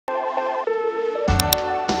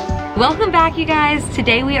Welcome back, you guys.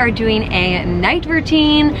 Today we are doing a night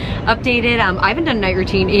routine updated. I haven't done a night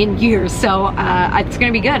routine in years, so it's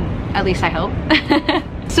gonna be good. At least I hope.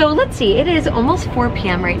 So let's see, it is almost 4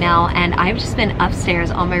 p.m. right now, and I've just been upstairs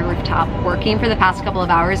on my rooftop working for the past couple of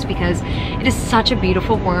hours because it is such a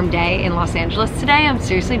beautiful warm day in Los Angeles today. I'm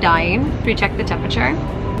seriously dying. Should we check the temperature?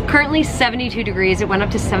 Currently 72 degrees. It went up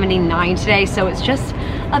to 79 today, so it's just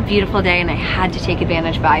a beautiful day, and I had to take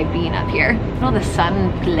advantage by being up here. All the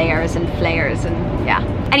sun glares and flares, and yeah.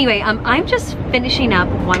 Anyway, I'm just finishing up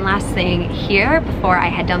one last thing here before I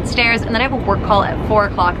head downstairs, and then I have a work call at 4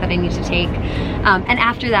 o'clock that I need to take. And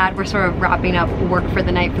after that, we're sort of wrapping up work for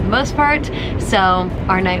the night for the most part, so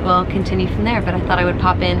our night will continue from there, but I thought I would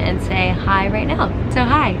pop in and say hi right now. So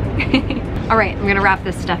hi. All right, I'm gonna wrap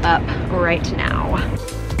this stuff up right now.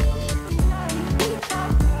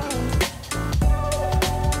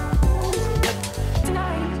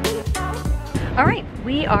 All right,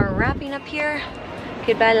 we are wrapping up here.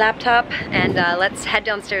 Goodbye laptop, and let's head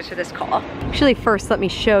downstairs for this call. Actually, first let me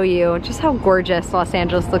show you just how gorgeous Los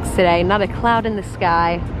Angeles looks today. Not a cloud in the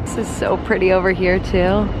sky. This is so pretty over here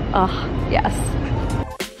too. Oh, yes.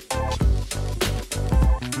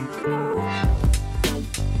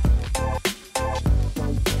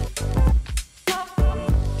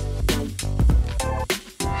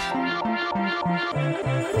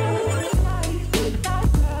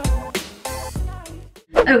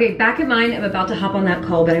 Okay, back at mine, I'm about to hop on that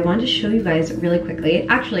call, but I wanted to show you guys really quickly.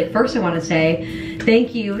 Actually, first I want to say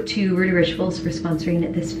thank you to Rudy Rituals for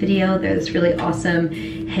sponsoring this video. They're this really awesome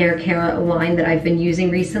hair care line that I've been using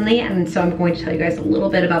recently, and so I'm going to tell you guys a little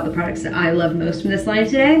bit about the products that I love most from this line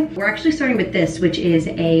today. We're actually starting with this, which is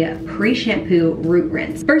a pre-shampoo root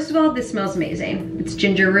rinse. First of all, this smells amazing. It's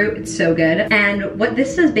ginger root, it's so good. And what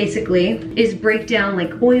this does basically is break down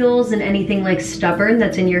like oils and anything like stubborn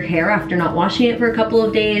that's in your hair after not washing it for a couple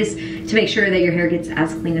of days to make sure that your hair gets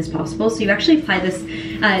as clean as possible. So you actually apply this,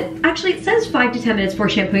 actually it says 5 to 10 minutes before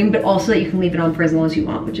shampooing, but also that you can leave it on for as long as you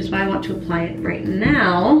want, which is why I want to apply it right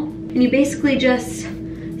now. And you basically just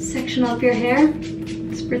section off your hair,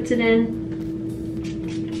 spritz it in,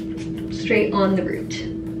 straight on the root.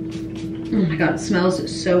 Oh my God, it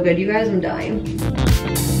smells so good, you guys, I'm dying.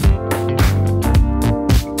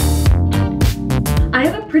 I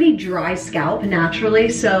have a pretty dry scalp naturally,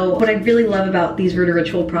 so what I really love about these Rudy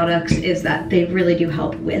Ritual products is that they really do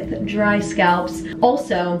help with dry scalps.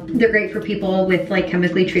 Also, they're great for people with like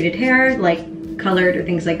chemically treated hair, like colored or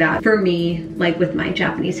things like that. For me, like with my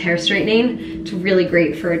Japanese hair straightening, it's really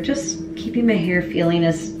great for just keeping my hair feeling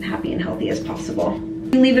as happy and healthy as possible.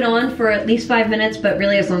 You can leave it on for at least 5 minutes, but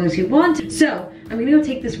really as long as you want. So I'm gonna go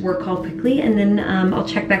take this work call quickly, and then I'll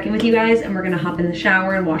check back in with you guys, and we're gonna hop in the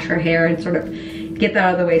shower and wash our hair and sort of get that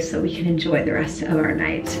out of the way so we can enjoy the rest of our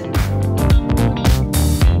night.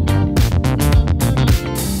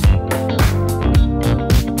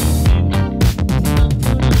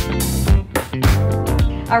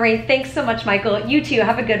 All right, thanks so much, Michael. You too,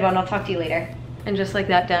 have a good one. I'll talk to you later. And just like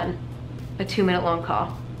that, done. A 2-minute long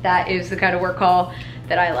call. That is the kind of work call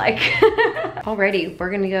that I like. Alrighty,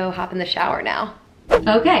 we're gonna go hop in the shower now.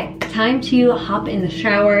 Okay, time to hop in the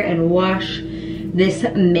shower and wash this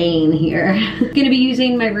mane here. I'm gonna be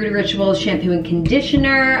using my Rudy Rituals shampoo and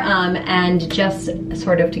conditioner, and just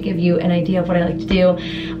sort of to give you an idea of what I like to do,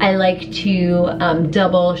 I like to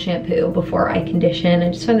double shampoo before I condition.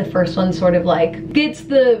 I just find the first one sort of like gets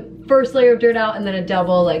the first layer of dirt out, and then a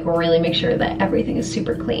double like really make sure that everything is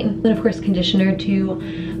super clean. Then of course conditioner to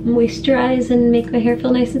moisturize and make my hair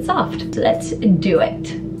feel nice and soft. So let's do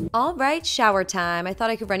it. All right, shower time. I thought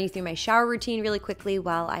I could run you through my shower routine really quickly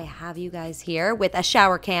while I have you guys here with a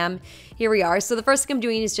shower cam. Here we are. So the first thing I'm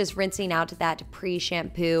doing is just rinsing out that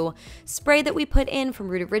pre-shampoo spray that we put in from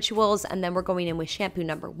Rudy Rituals, and then we're going in with shampoo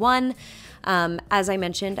number 1. As I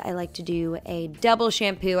mentioned, I like to do a double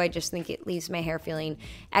shampoo. I just think it leaves my hair feeling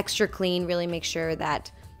extra clean, really make sure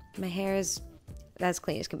that my hair is as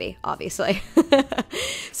clean as can be, obviously.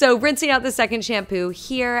 So rinsing out the second shampoo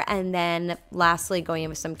here, and then lastly going in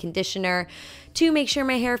with some conditioner to make sure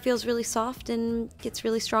my hair feels really soft and gets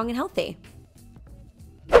really strong and healthy.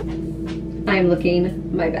 I'm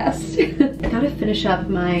looking my best. I gotta finish up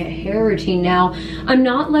my hair routine now. I'm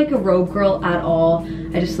not like a robe girl at all.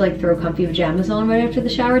 I just like throw comfy pajamas on right after the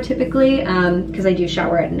shower typically, because I do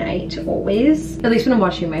shower at night always. At least when I'm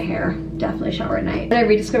washing my hair, definitely shower at night. And I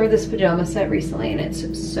rediscovered this pajama set recently, and it's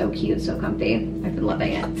so cute, so comfy. I've been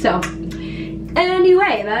loving it. So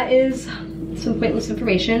anyway, that is some pointless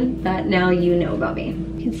information that now you know about me.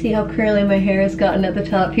 You can see how curly my hair has gotten at the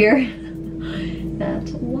top here.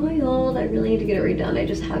 That's wild. I really need to get it redone. I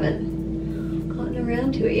just haven't gotten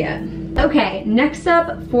around to it yet. Okay, next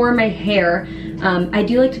up for my hair, I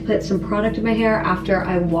do like to put some product in my hair after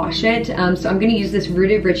I wash it. So I'm gonna use this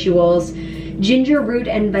Rooted Rituals Ginger Root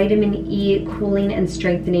and Vitamin E Cooling and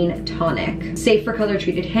Strengthening Tonic. Safe for color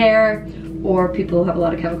treated hair or people who have a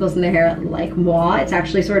lot of chemicals in their hair like moi. It's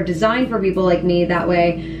actually sort of designed for people like me. That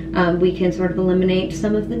way we can sort of eliminate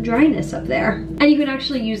some of the dryness up there. And you can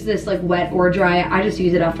actually use this like wet or dry. I just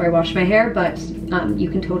use it after I wash my hair, but you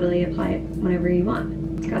can totally apply it whenever you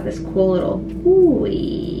want. It's got this cool little, ooh,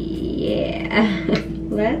 yeah.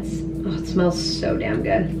 Oh, it smells so damn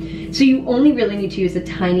good. So you only really need to use a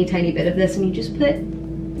tiny, tiny bit of this, and you just put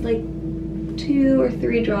like 2 or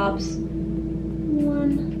 3 drops.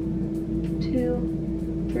 1,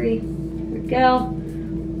 2, 3. Here we go.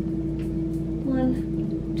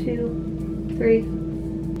 1, 2, 3.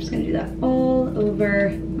 I'm just gonna do that all over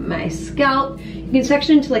my scalp. You can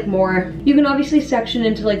section into like more, you can obviously section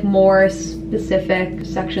into like more specific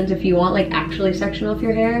sections if you want, like actually section off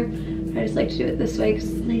your hair. I just like to do it this way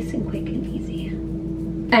because it's nice and quick and easy.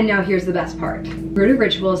 And now here's the best part. Rooted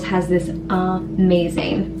Rituals has this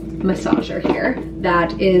amazing massager here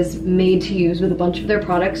that is made to use with a bunch of their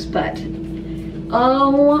products, but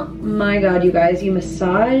oh my god, you guys, you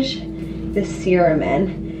massage this serum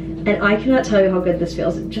in, and I cannot tell you how good this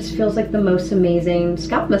feels. It just feels like the most amazing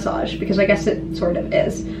scalp massage, because I guess it sort of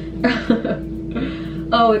is.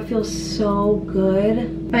 Oh, it feels so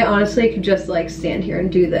good. I honestly could just like stand here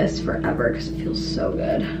and do this forever because it feels so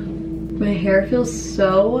good. My hair feels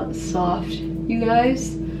so soft, you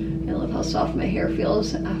guys. I love how soft my hair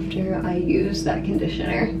feels after I use that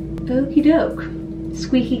conditioner. Okie doke.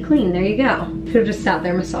 Squeaky clean, there you go. Could have just sat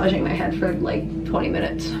there massaging my head for like 20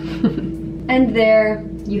 minutes. And there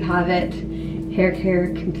you have it. Hair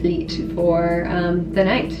care complete for the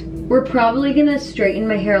night. We're probably gonna straighten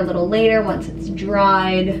my hair a little later once it's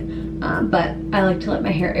dried, but I like to let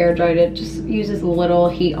my hair air dry. It just use as little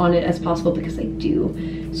heat on it as possible because I do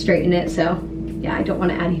straighten it. So yeah, I don't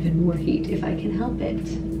want to add even more heat if I can help it.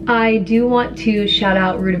 I do want to shout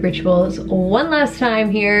out Rooted Rituals one last time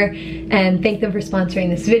here and thank them for sponsoring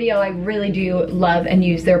this video. I really do love and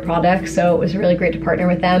use their products, so it was really great to partner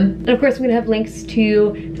with them. And of course, I'm gonna have links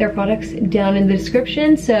to their products down in the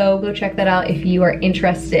description, so go check that out if you are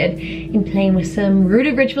interested in playing with some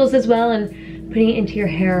Rooted Rituals as well and putting it into your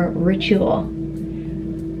hair ritual.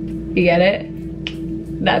 You get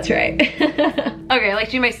it? That's right. Okay, I like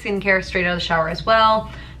to do my skincare straight out of the shower as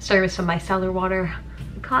well. Starting with some micellar water.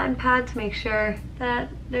 Cotton pad to make sure that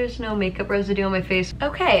there's no makeup residue on my face.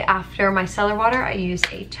 Okay, after micellar water, I use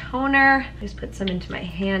a toner. Just put some into my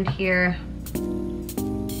hand here.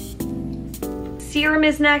 Serum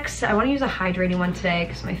is next. I want to use a hydrating one today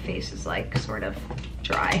because my face is like sort of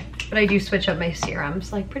dry. But I do switch up my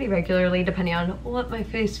serums like pretty regularly depending on what my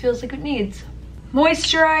face feels like it needs.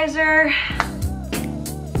 Moisturizer.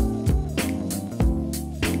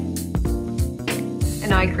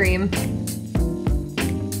 An eye cream.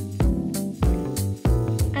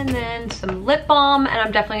 And then some lip balm, and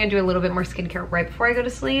I'm definitely gonna do a little bit more skincare right before I go to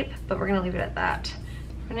sleep, but we're gonna leave it at that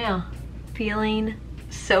for now. Feeling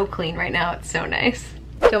so clean right now, it's so nice.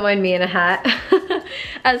 Don't mind me in a hat.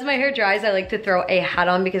 As my hair dries, I like to throw a hat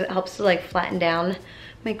on because it helps to like flatten down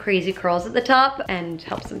my crazy curls at the top and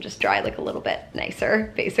helps them just dry like a little bit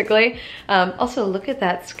nicer, basically. Also, look at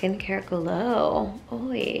that skincare glow.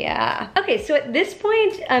 Oh yeah. Okay, so at this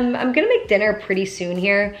point, I'm gonna make dinner pretty soon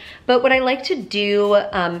here, but what I like to do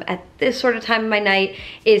at this sort of time of my night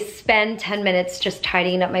is spend 10 minutes just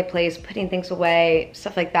tidying up my place, putting things away,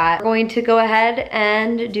 stuff like that. We're going to go ahead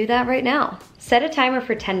and do that right now. Set a timer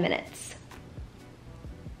for 10 minutes.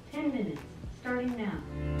 10 minutes, starting now.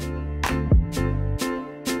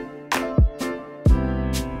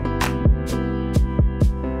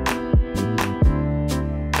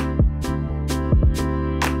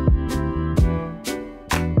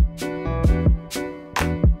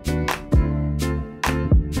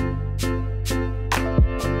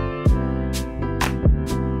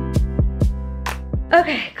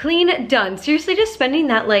 Okay, clean, done. Seriously, just spending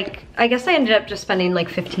that like, I guess I ended up just spending like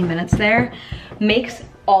 15 minutes there. Makes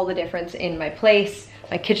all the difference in my place.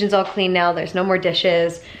 My kitchen's all clean now, there's no more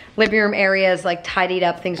dishes. Living room area is like tidied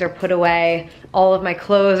up, things are put away. All of my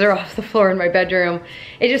clothes are off the floor in my bedroom.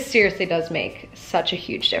 It just seriously does make such a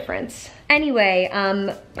huge difference. Anyway,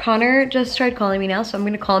 Connor just tried calling me now, so I'm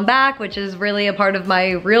gonna call him back, which is really a part of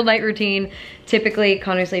my real night routine. Typically,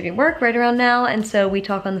 Connor's leaving work right around now, and so we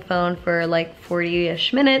talk on the phone for like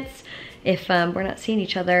 40-ish minutes if we're not seeing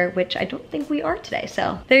each other, which I don't think we are today,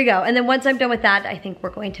 so there you go. And then once I'm done with that, I think we're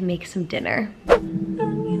going to make some dinner.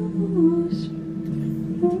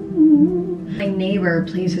 My neighbor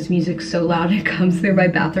plays his music so loud it comes through my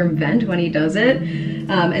bathroom vent when he does it.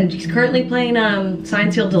 And he's currently playing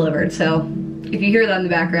Signed, Sealed, Delivered. So if you hear that in the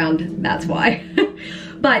background, that's why.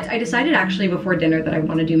 But I decided actually before dinner that I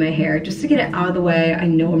want to do my hair just to get it out of the way. I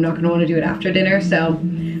know I'm not going to want to do it after dinner, so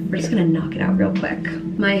we're just going to knock it out real quick.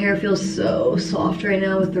 My hair feels so soft right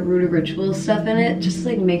now with the Root of Rituals stuff in it. Just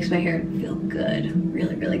like makes my hair feel good.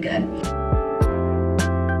 Really, really good.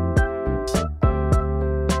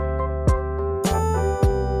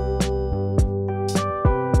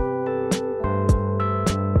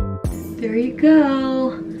 There you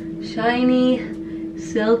go. Shiny,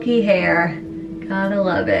 silky hair. Gotta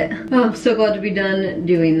love it. Oh, I'm so glad to be done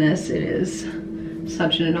doing this. It is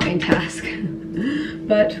such an annoying task.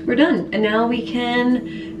 But we're done. And now we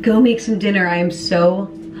can go make some dinner. I am so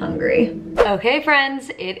hungry. Okay, friends,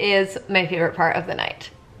 it is my favorite part of the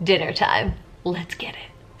night. Dinner time. Let's get it.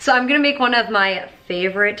 So I'm gonna make one of my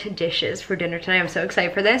favorite dishes for dinner tonight. I'm so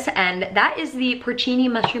excited for this, and that is the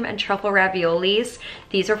porcini mushroom and truffle raviolis.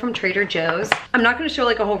 These are from Trader Joe's. I'm not gonna show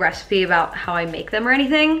like a whole recipe about how I make them or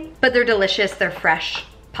anything, but they're delicious, they're fresh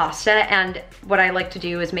pasta, and what I like to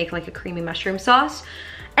do is make like a creamy mushroom sauce.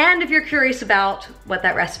 And if you're curious about what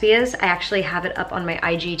that recipe is, I actually have it up on my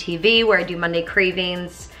IGTV where I do Monday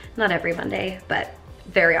cravings. Not every Monday, but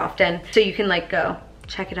very often. So you can like go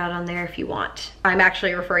check it out on there if you want. I'm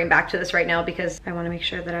actually referring back to this right now because I want to make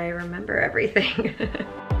sure that I remember everything.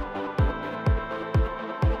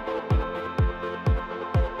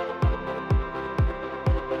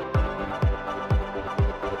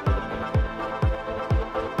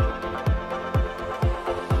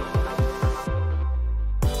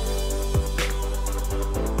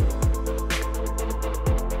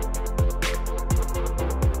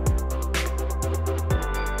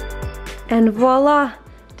 And voila,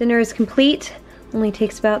 dinner is complete. Only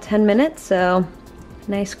takes about 10 minutes, so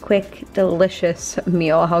nice, quick, delicious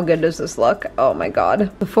meal. How good does this look? Oh my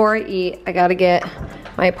God. Before I eat, I gotta get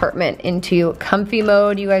my apartment into comfy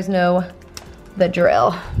mode. You guys know the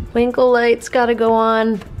drill. Twinkle lights gotta go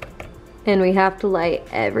on, and we have to light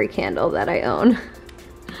every candle that I own.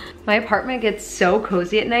 My apartment gets so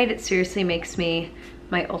cozy at night, it seriously makes me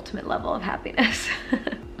my ultimate level of happiness.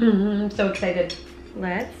 I'm so excited.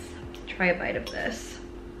 Let's try a bite of this.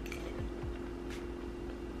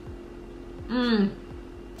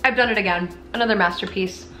 I've done it again. Another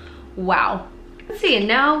masterpiece. Wow. Let's see, and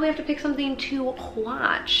now we have to pick something to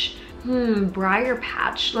watch. Briar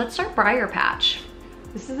Patch. Let's start Briar Patch.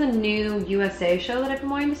 This is a new USA show that I've been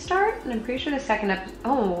wanting to start, and I'm pretty sure the second episode,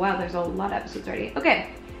 oh wow, there's a lot of episodes already. Okay,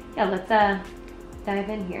 yeah, let's dive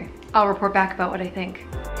in here. I'll report back about what I think.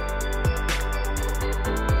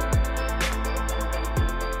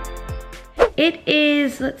 It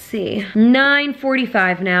is, let's see,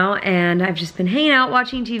 9:45 now, and I've just been hanging out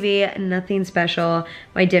watching TV, nothing special.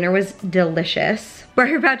 My dinner was delicious.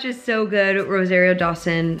 Briar Patch is so good. Rosario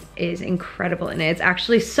Dawson is incredible in it. It's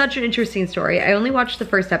actually such an interesting story. I only watched the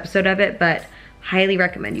first episode of it, but highly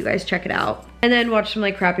recommend you guys check it out. And then watch some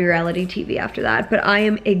like crappy reality TV after that. But I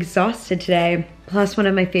am exhausted today. Plus one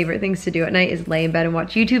of my favorite things to do at night is lay in bed and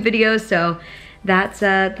watch YouTube videos. So that's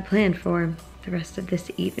the plan for the rest of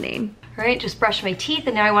this evening. All right, just brushed my teeth,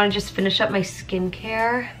 and now I want to just finish up my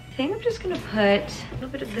skincare. I think I'm just gonna put a little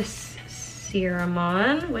bit of this serum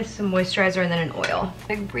on with some moisturizer and then an oil.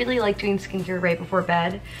 I really like doing skincare right before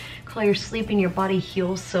bed. While you're sleeping, your body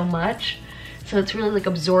heals so much. So it's really like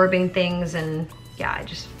absorbing things, and yeah, I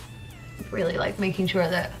just really like making sure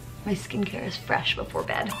that my skincare is fresh before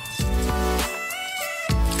bed.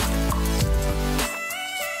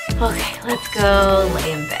 Okay, let's go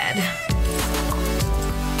lay in bed.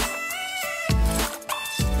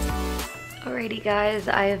 Alrighty guys,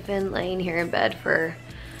 I have been laying here in bed for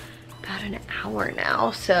about an hour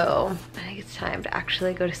now, so I think it's time to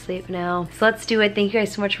actually go to sleep now. So let's do it. Thank you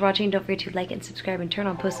guys so much for watching. Don't forget to like and subscribe and turn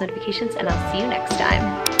on post notifications, and I'll see you next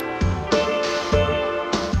time.